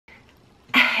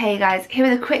Hey guys, here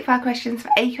are the quickfire questions for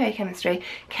AQA chemistry,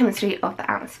 chemistry of the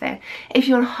atmosphere. If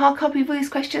you want a hard copy of all these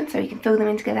questions so you can fill them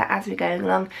in together as we're going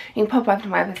along, you can pop over to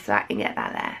my website and get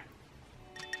that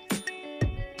there.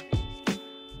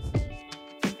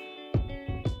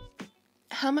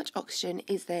 How much oxygen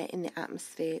is there in the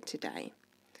atmosphere today?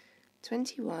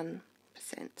 21%.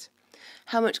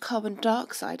 How much carbon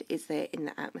dioxide is there in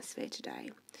the atmosphere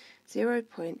today?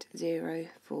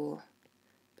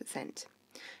 0.04%.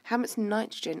 How much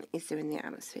nitrogen is there in the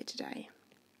atmosphere today?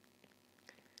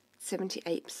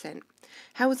 78%.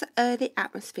 How was the early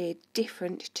atmosphere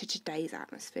different to today's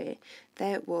atmosphere?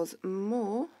 There was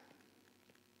more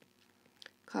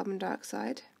carbon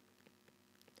dioxide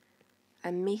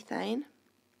and methane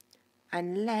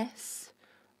and less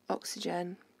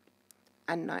oxygen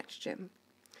and nitrogen.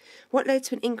 What led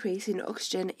to an increase in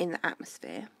oxygen in the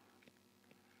atmosphere?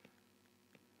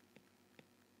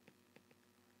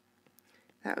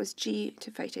 That was due to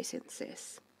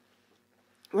photosynthesis.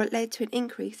 What led to an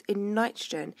increase in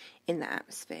nitrogen in the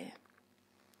atmosphere?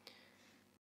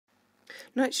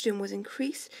 Nitrogen was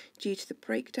increased due to the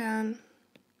breakdown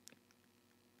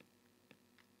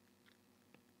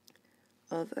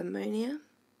of ammonia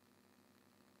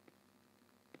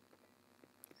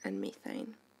and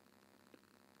methane.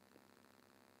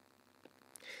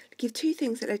 Give two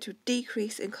things that led to a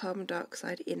decrease in carbon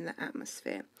dioxide in the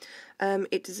atmosphere.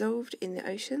 It dissolved in the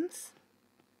oceans.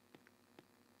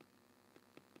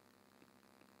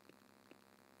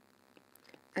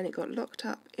 And it got locked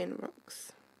up in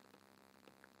rocks.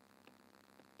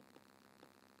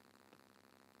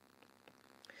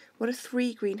 What are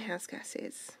three greenhouse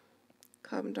gases?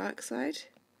 Carbon dioxide,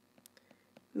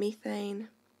 methane,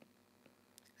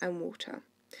 and water.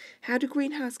 How do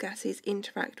greenhouse gases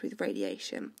interact with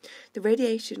radiation? The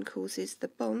radiation causes the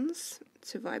bonds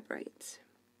to vibrate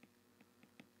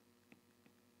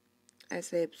as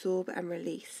they absorb and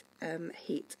release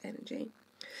heat energy.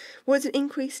 What does an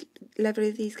increased level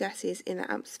of these gases in the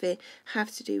atmosphere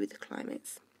have to do with the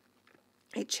climates?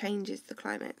 It changes the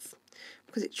climates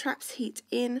because it traps heat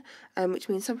in, which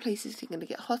means some places are going to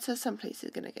get hotter, some places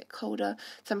are going to get colder,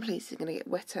 some places are going to get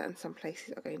wetter, and some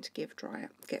places are going to get drier.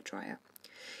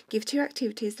 Give two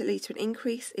activities that lead to an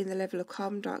increase in the level of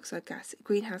carbon dioxide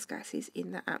greenhouse gases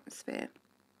in the atmosphere.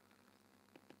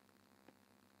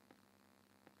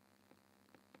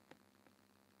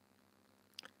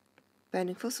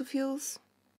 Burning fossil fuels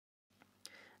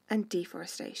and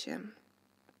deforestation.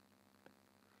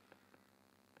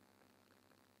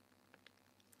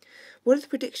 What are the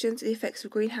predictions of the effects of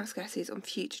greenhouse gases on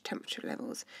future temperature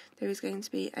levels? There is going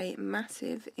to be a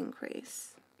massive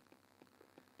increase.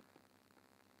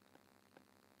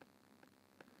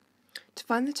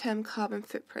 Define the term carbon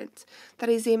footprint. That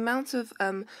is the amount of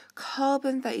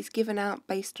carbon that is given out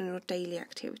based on your daily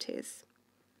activities.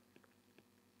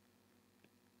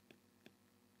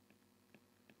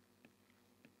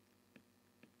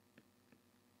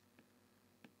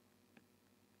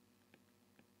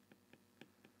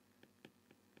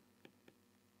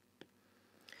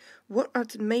 What are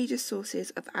the major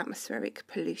sources of atmospheric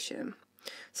pollution?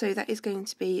 So that is going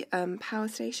to be power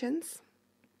stations,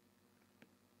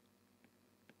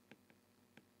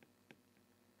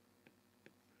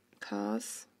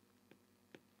 cars.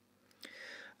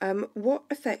 What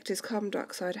effect does carbon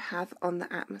dioxide have on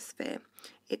the atmosphere?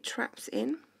 It traps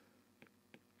in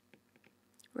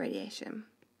radiation,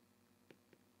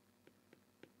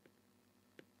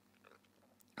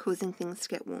 causing things to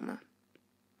get warmer.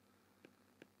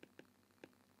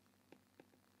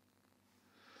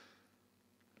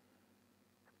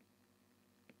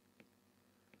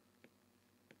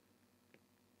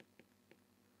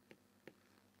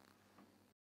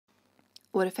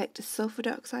 What effect does sulfur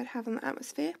dioxide have on the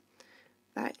atmosphere?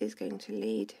 That is going to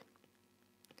lead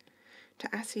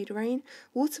to acid rain.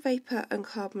 Water vapour and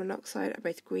carbon monoxide are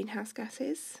both greenhouse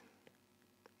gases.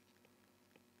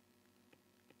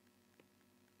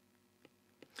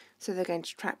 So they're going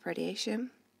to trap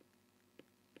radiation.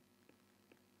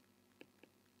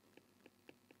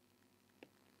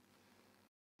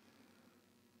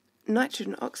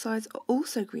 Nitrogen oxides are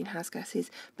also greenhouse gases,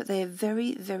 but they are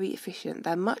very, very efficient.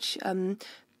 They're much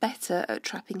better at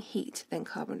trapping heat than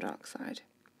carbon dioxide.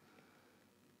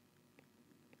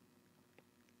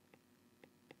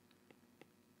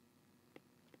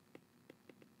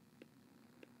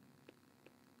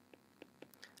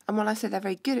 And while I say they're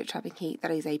very good at trapping heat,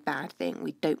 that is a bad thing.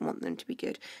 We don't want them to be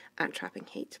good at trapping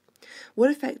heat.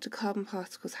 What effect do carbon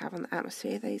particles have on the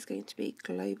atmosphere? That is going to be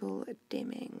global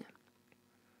dimming.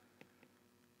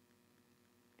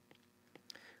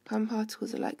 Fine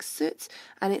particles are like soot,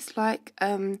 and it's like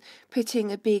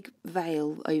putting a big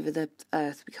veil over the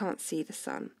earth. We can't see the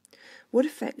sun. What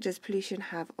effect does pollution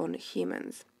have on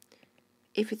humans?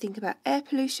 If you think about air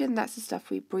pollution, that's the stuff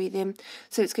we breathe in,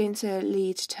 so it's going to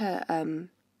lead to an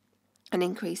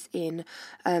increase in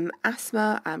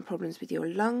asthma and problems with your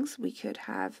lungs. We could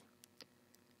have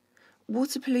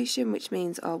water pollution, which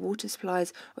means our water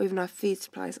supplies or even our food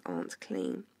supplies aren't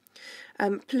clean.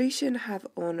 Pollution have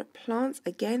on plants,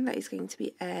 again, that is going to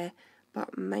be air,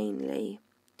 but mainly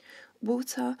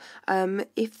water.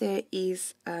 If there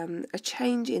is a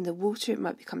change in the water, it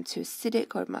might become too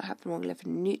acidic or it might have the wrong level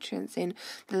of nutrients in,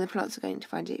 then the plants are going to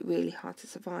find it really hard to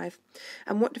survive.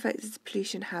 And what effects does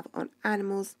pollution have on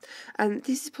animals?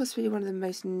 This is possibly one of the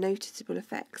most noticeable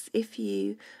effects. If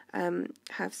you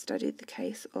have studied the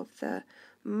case of the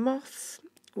moths,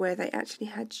 where they actually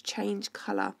had to change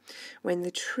colour when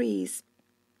the trees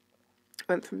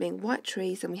went from being white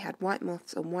trees and we had white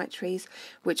moths on white trees,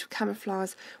 which were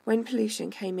camouflage. When pollution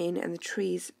came in and the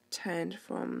trees turned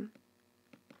from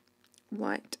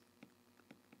white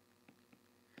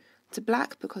to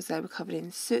black because they were covered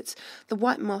in soot, the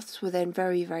white moths were then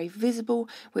very, very visible,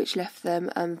 which left them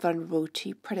vulnerable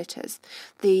to predators.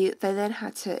 They then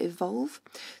had to evolve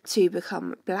to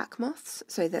become black moths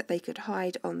so that they could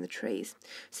hide on the trees.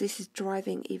 So this is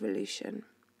driving evolution.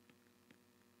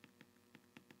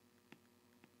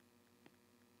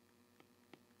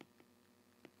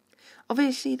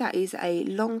 Obviously, that is a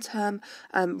long-term,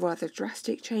 rather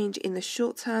drastic change. In the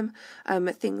short term,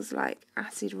 things like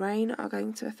acid rain are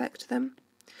going to affect them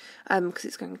because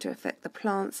it's going to affect the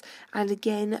plants. And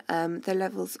again, the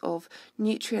levels of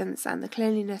nutrients and the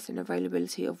cleanliness and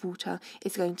availability of water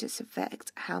is going to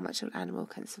affect how much an animal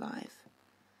can survive.